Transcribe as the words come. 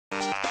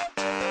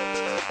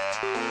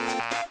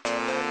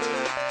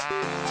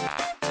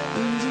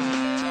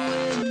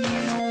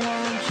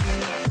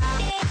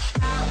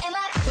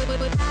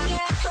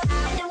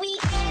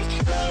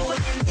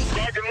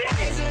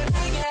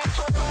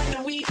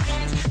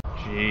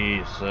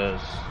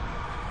Jesus.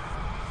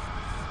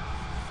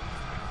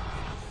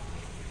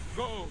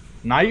 Go.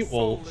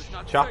 Nightwolf,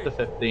 chapter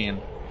 15.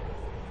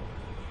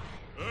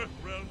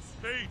 Earthrealm's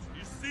fate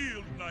is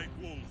sealed,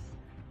 Nightwolf.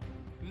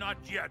 Not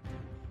yet.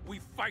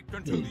 We fight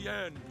until the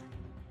end.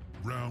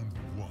 Round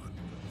 1.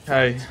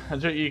 Okay,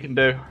 that's what you can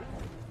do.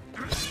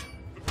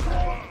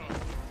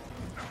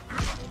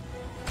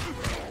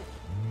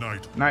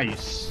 Nightwolf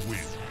Nice.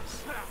 wins.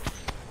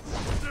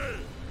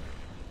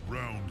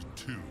 Round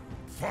 2.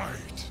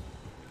 Fight.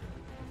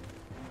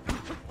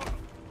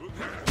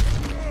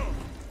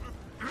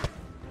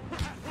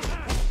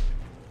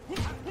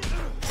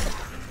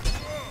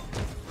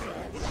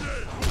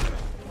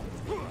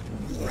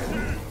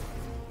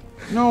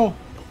 No.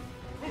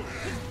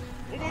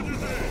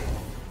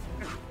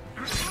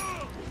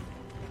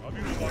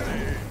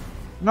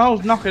 No,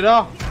 knock it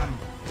off.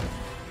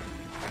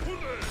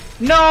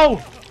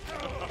 No.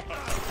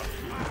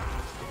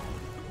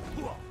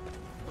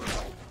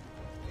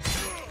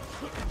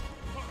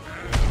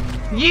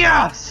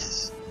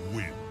 Yes.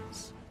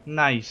 Wins.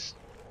 Nice.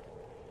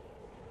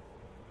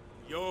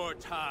 Your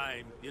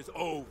time is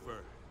over.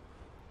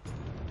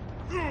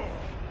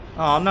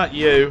 Oh, not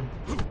you.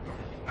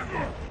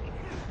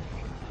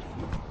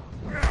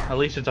 At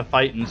least it's a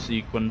fighting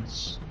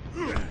sequence.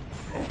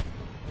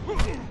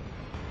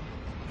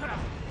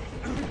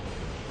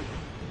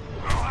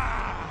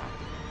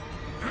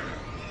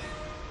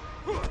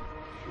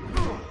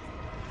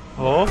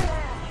 Oh.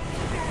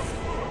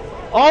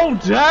 Oh,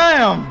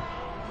 damn!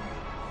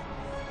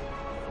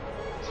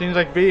 Seems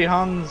like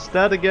Bihan's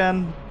dead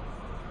again.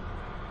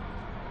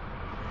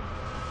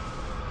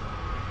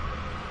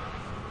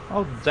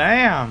 Oh,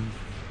 damn!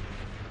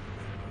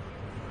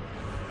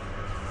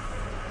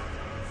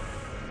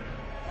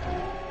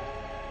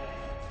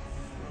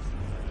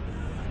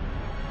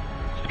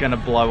 It's gonna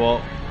blow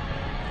up.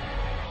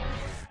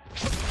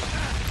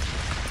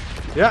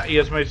 Yeah, he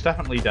is most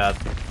definitely dead.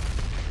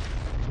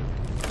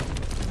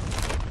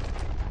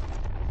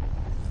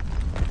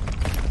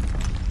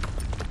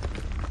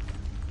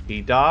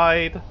 He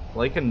died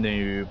like a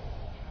noob.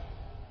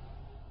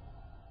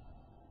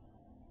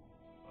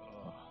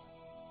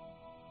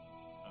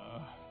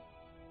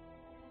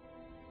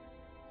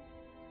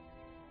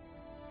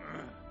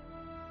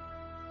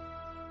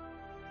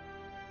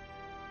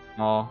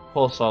 Oh,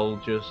 poor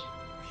soldiers.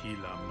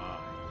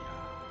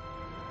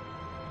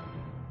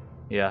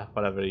 Yeah,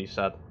 whatever he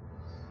said.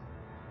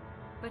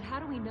 But how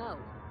do we know?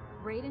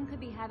 Raiden could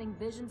be having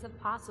visions of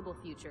possible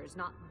futures,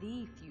 not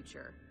the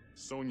future.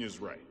 Sonya's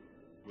right.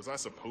 Was I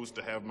supposed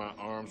to have my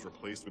arms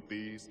replaced with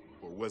these,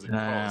 or was it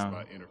caused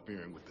by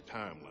interfering with the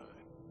timeline?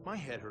 My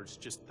head hurts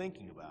just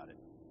thinking about it.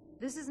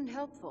 This isn't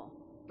helpful.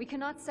 We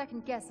cannot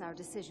second guess our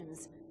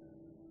decisions.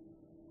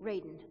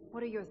 Raiden,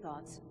 what are your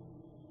thoughts?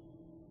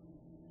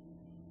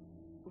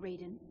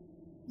 Raiden?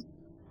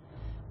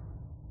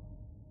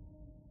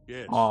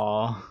 Yes.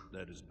 Aww.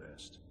 That is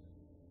best.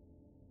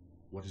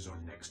 What is our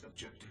next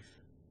objective?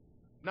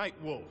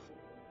 Nightwolf.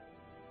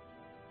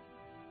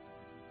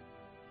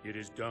 It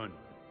is done.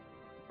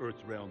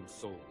 Earthrealm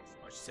souls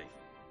are safe.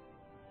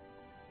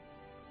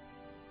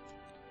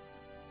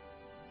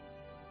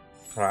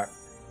 Right.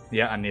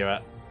 Yeah, I knew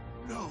it.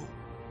 No.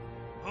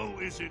 How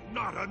is it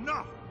not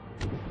enough?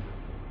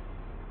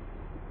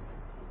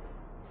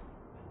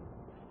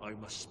 I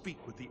must speak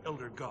with the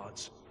Elder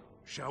Gods.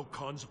 Shao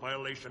Kahn's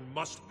violation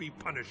must be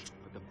punished.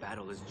 But the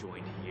battle is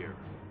joined here,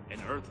 in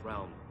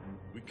Earthrealm.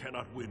 We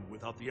cannot win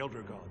without the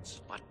Elder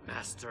Gods. But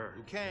Master...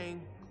 Liu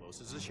Kang,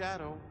 close as a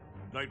shadow.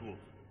 Nightwolf,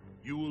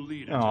 you will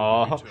lead until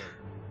Aww. we return.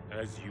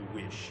 As you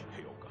wish,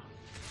 Heyoka.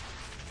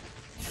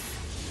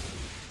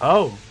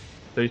 Oh,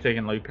 so he's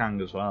taking Liu Kang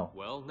as well.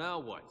 Well, now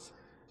what?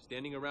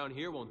 Standing around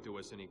here won't do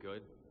us any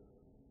good.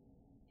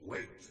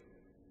 Wait.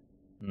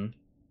 Hmm?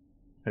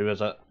 Who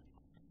is it?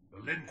 The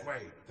Lin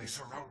Kuei, they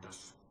surround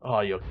us.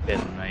 Oh, you're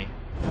kidding me.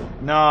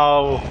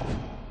 No.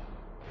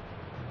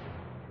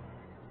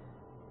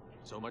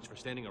 So much for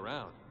standing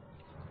around.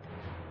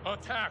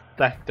 Attack!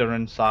 Thector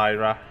and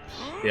Cyrax.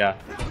 Yeah.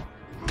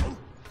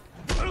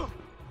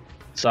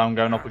 So I'm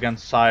going up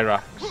against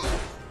Cyrax.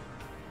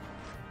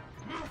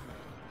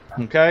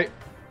 Okay.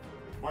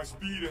 My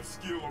speed and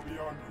skill are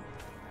beyond you.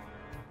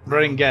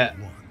 Bring it.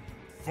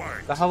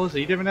 Fight. The hell is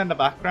he doing in the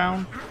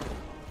background?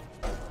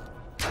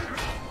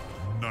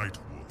 Nightwolf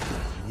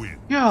wins.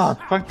 Yeah,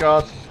 thank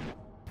God.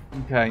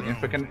 Okay, if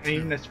we can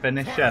aim this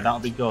finish, yeah, that'll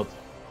be good.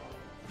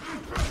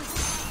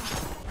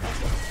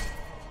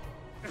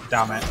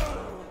 Damn it.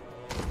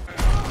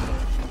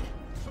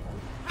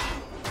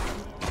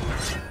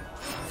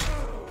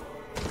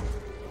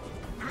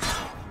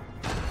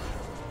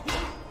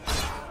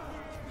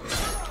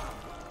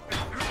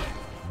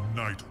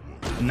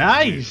 Nightwolf.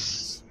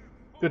 Nice!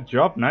 Good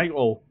job,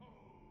 Nightwolf.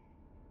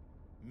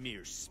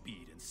 Mere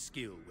speed and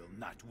skill will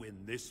not win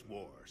this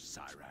war,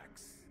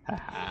 Cyrax.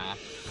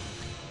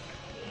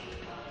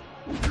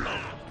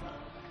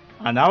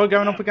 And now we're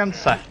going up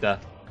against Sector.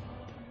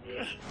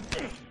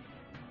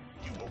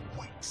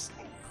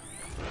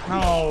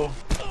 No.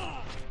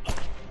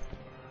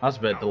 That's a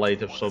bit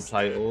delayed of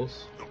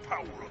subtitles. The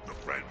power of the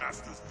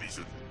Grandmaster's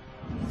vision.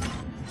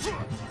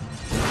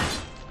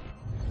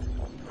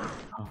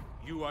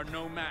 You are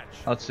no match.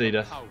 Let's see for the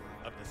this. power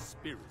of the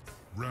spirit.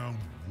 Round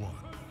 1.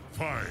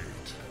 Fight.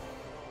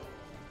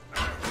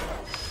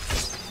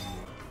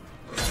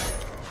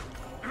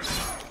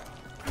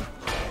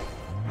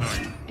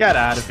 Get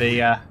out of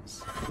here.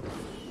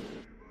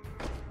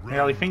 I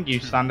really think you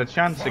stand a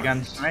chance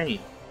against me.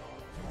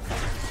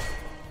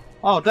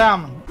 Oh,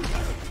 damn.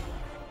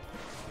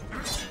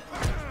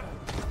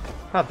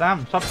 God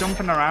damn, stop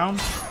jumping around.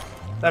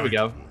 There we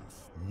go.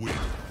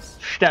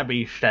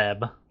 Stabby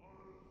stab.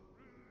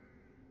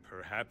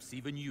 Perhaps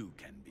even you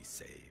can be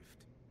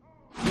saved.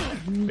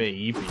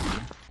 Baby.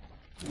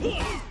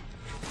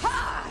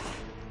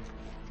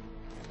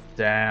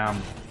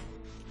 Damn.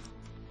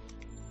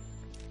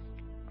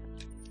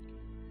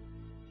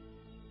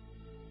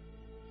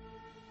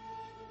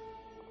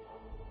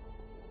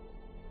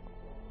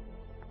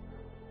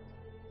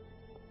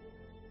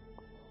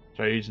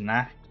 So he's an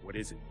act. What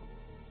is it?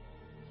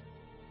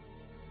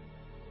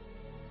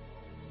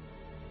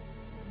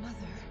 Mother.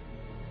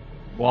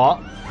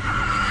 What?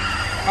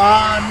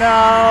 Oh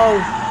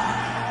no!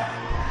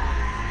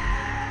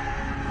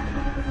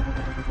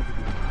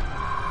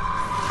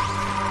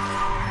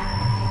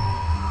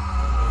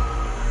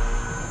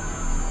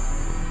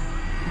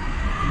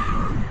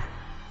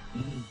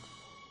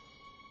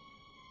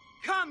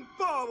 Come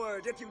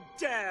forward if you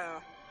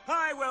dare!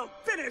 I will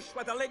finish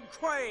what the Lin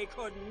Kuei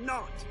could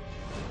not!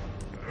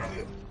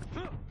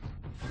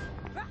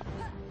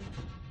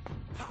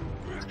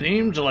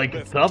 Seems like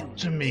it's up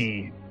to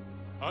me.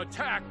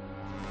 Attack!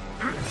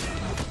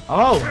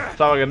 Oh,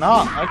 so you're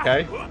not.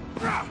 Okay.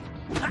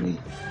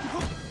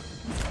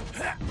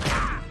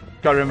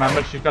 Gotta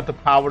remember, she's got the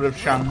power of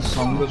Shang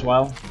Tsung as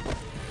well.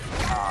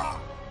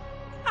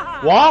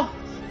 What?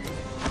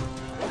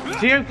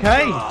 Is he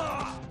okay?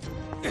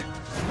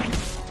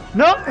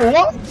 No,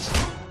 what?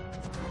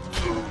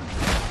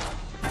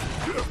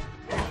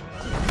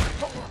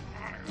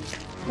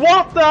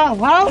 What the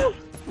hell?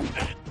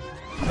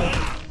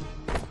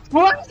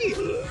 What?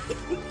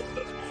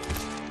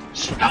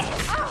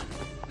 Stop.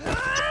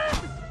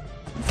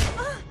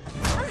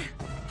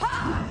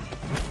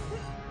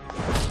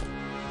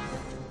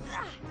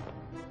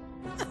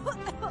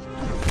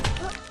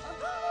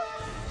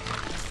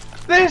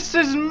 This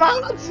is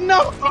mad!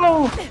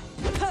 No!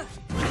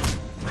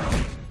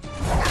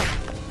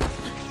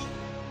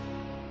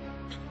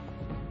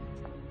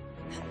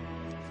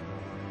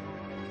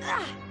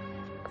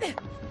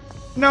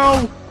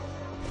 No!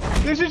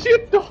 This is your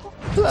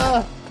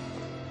daughter!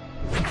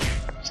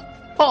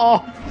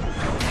 Oh!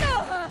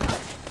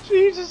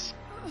 Jesus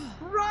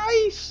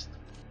Christ!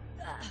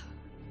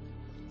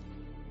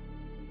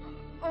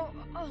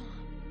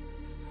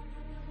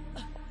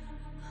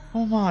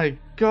 Oh my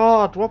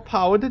god, what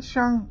power did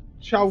Shao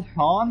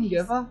Kahn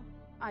give her?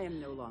 I am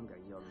no longer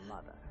your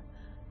mother.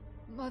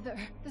 Mother,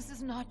 this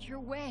is not your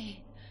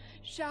way.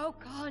 Shao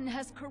Kahn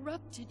has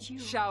corrupted you.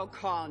 Shao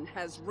Kahn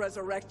has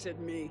resurrected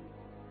me.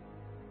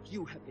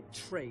 You have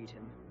betrayed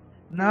him.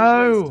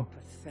 No! You raised a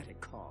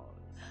pathetic cause.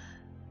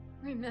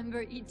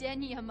 Remember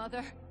Edenia,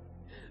 Mother.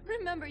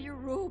 Remember your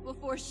rule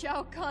before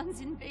Shao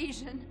Kahn's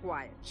invasion.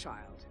 Quiet,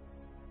 child.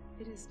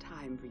 It is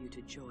time for you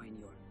to join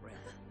your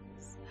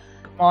friends.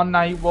 Come on,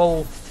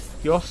 Nightwolf.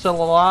 You're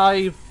still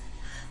alive.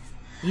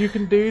 You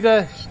can do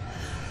this.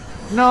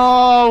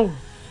 No!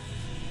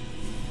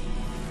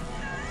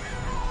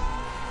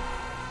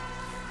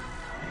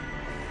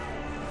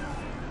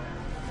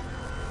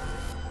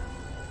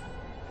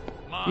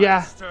 Monster.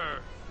 Yeah.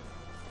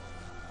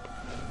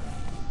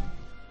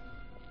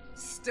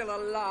 Still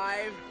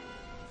alive?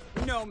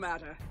 No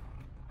matter.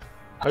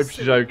 Hope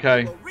she's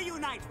okay. We'll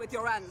reunite with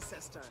your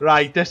ancestors.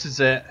 Right, this is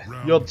it.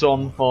 You're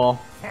done for.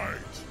 Fight.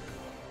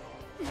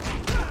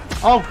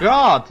 Oh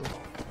god!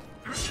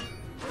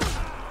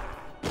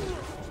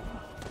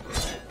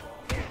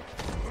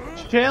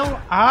 Chill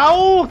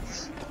out!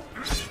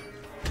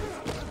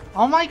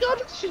 Oh my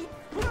god, she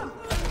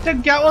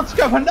didn't get what's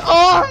going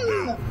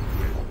on!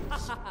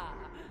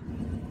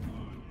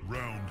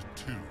 Round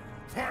 2.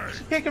 Fight.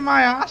 She's kicking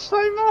my ass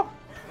no more.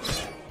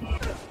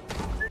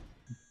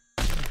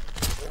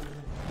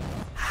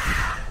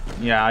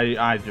 Yeah,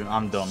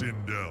 I'm done.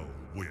 Sindel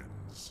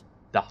wins.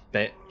 That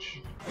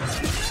bitch.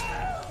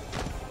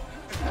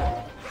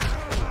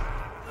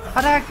 How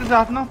the heck does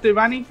that not do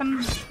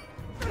anything?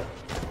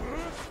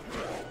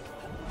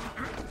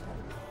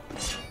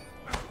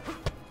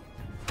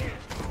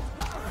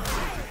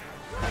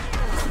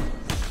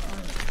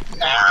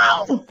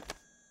 No!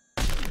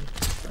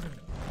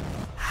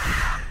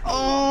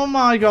 Oh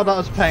my god, that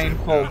was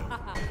painful.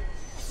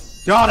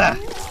 Got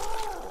it!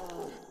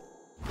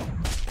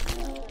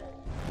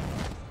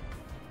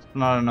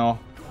 Not enough.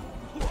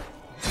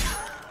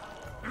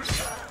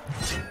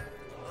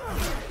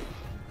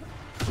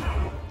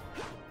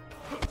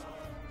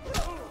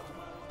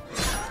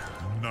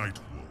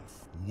 Nightwolf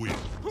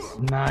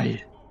wins.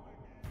 Nice.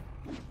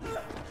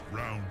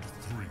 Round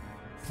 3.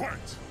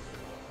 Fight.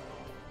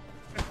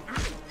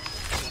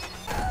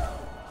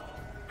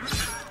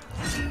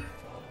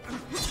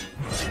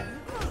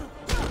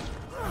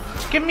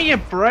 Give me a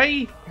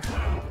break.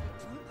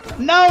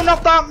 No,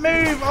 not that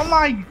move. Oh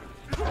my.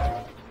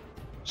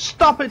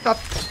 Stop it. That.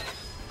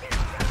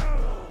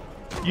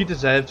 You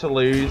deserve to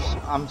lose.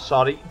 I'm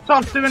sorry.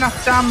 Stop doing that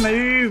damn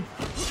move.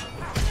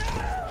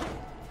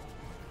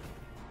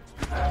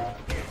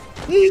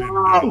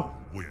 No.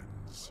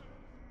 Wins.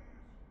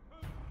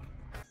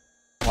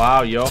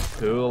 Wow, you're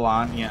cool,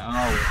 aren't you? Oh,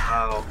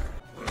 wow.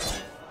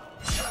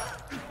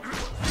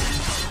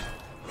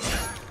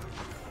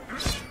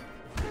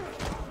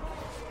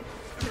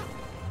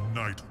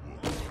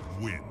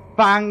 Nightwolf wins.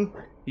 Thank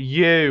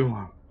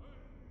you.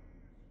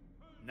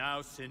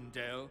 Now,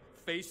 Sindel,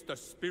 face the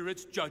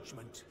spirit's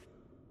judgment.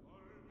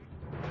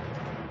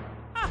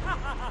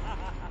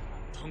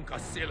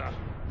 Tunkasila,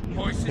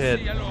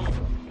 Kid.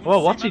 Whoa,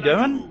 what's he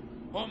doing?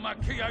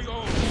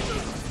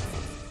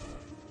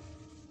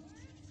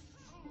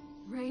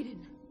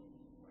 Raiden.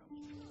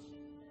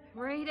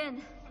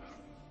 Raiden.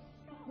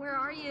 Where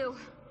are you?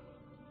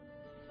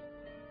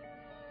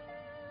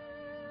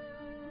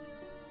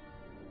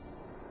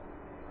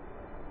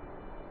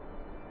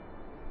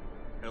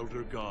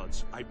 Elder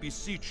gods, I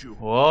beseech you.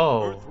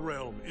 Whoa.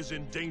 Earthrealm is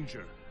in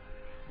danger.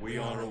 We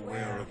are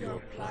aware of your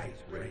plight,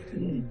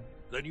 Raiden.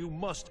 Then you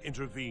must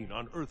intervene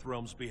on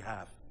Earthrealm's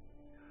behalf.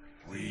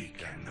 We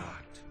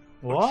cannot.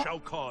 What? But Shao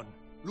Kahn,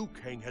 Liu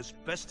Kang has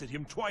bested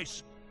him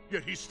twice,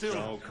 yet he still...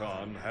 Shao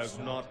Kahn has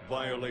not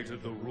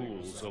violated the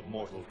rules of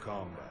Mortal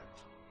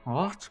Kombat.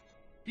 What?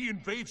 He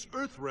invades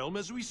Earthrealm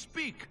as we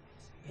speak.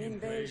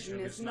 Invasion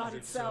is not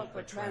itself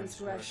a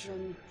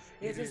transgression.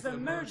 It is the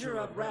merger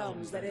of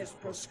realms that is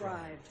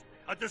prescribed.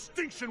 A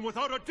distinction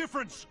without a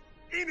difference!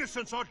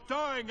 Innocents are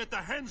dying at the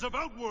hands of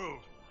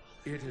Outworld!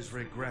 It is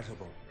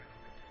regrettable,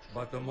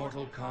 but the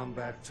Mortal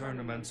Kombat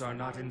tournaments are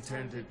not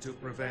intended to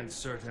prevent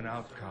certain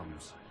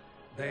outcomes.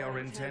 They are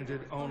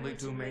intended only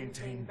to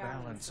maintain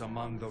balance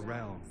among the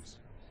realms.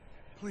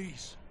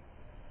 Please,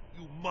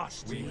 you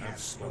must. We have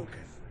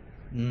spoken.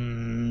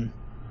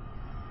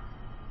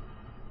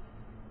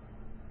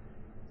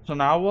 So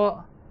now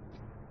what?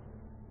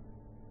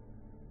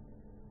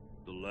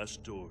 The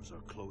last doors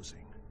are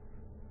closing.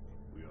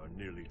 We are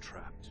nearly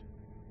trapped.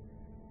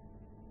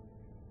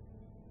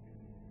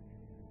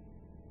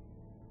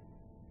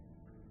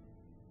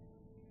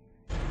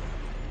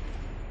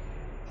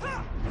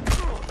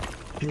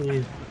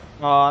 Jeez.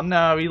 Oh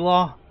no, he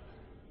lost.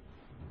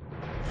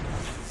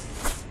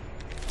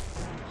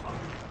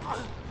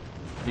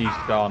 He's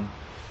gone.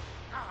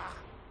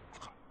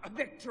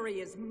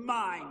 Victory is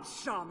mine,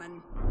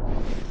 Shaman.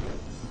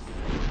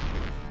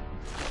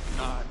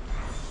 Not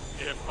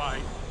if I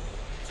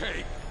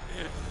take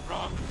it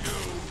from you.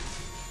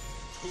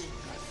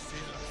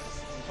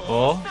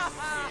 Oh?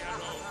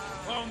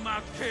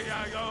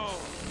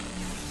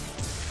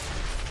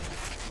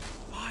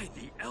 By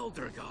the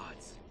Elder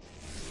Gods.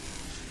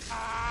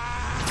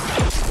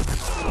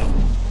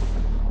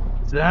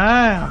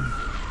 Damn.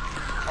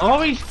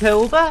 Oh, he's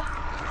killed her?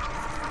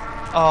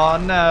 Oh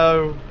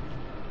no.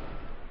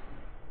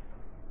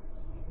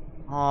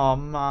 Oh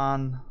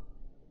man.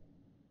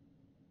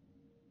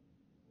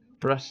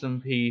 Rest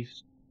in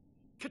peace.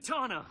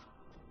 Katana!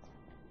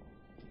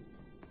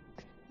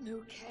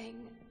 Liu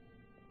Kang.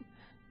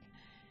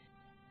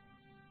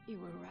 You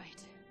were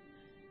right.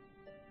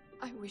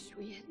 I wish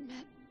we had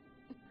met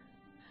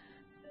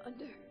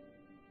under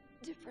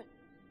different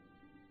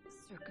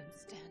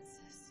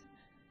circumstances.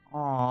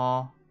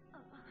 Aww.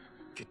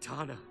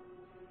 Katana.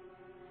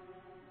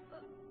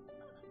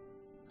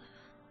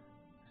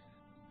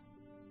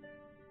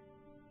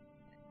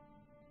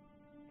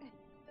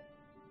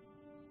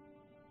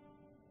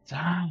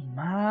 Damn,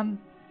 man.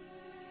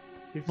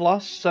 We've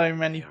lost so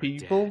many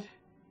people. Dead.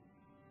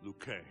 Liu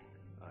Kang,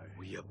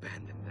 We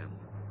abandoned them.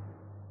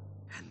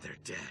 And they're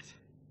dead.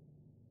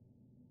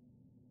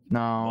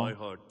 No. My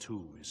heart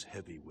too is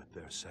heavy with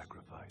their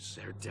sacrifice.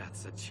 Their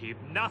deaths achieve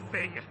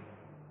nothing!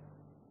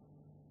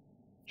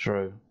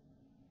 True.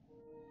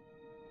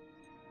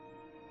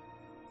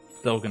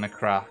 Still gonna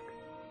crack.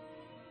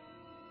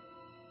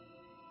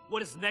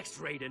 What is next,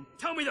 Raiden?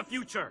 Tell me the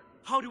future!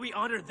 How do we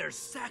honor their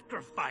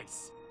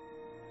sacrifice?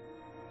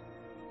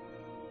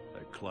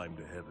 I climbed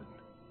to heaven.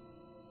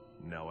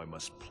 Now I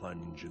must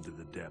plunge into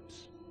the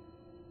depths.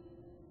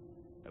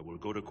 I will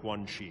go to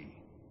Quan Chi,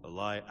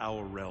 ally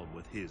our realm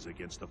with his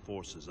against the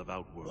forces of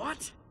Outworld.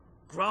 What?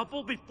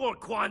 Grovel before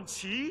Quan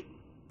Chi?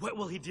 What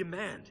will he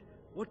demand?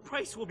 What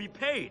price will be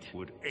paid?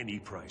 Would any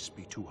price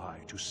be too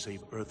high to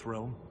save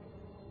Earthrealm?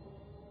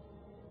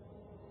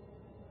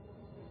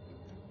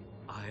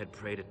 I had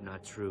prayed it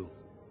not true.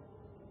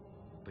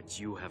 But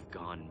you have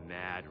gone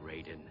mad,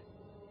 Raiden.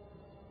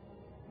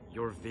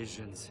 Your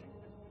visions...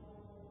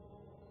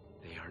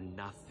 they are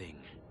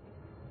nothing.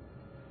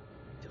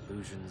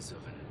 Delusions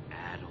of an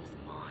addled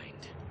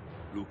mind.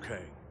 Liu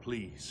Kang,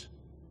 please.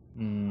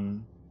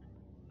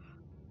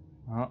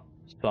 Oh,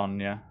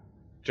 Sonya.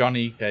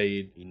 Johnny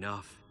Cage.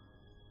 Enough.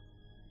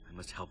 I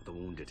must help the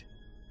wounded.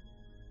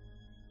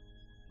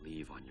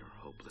 Leave on your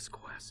hopeless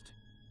quest.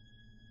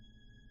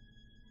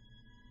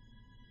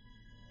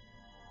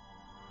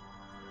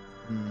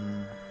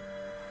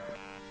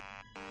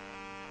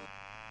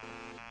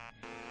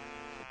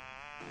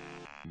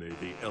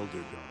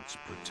 Elder Gods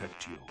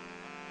protect you.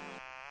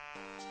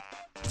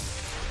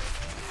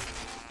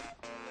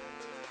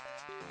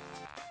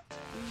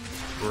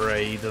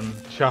 Raiden,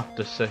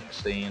 Chapter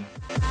 16.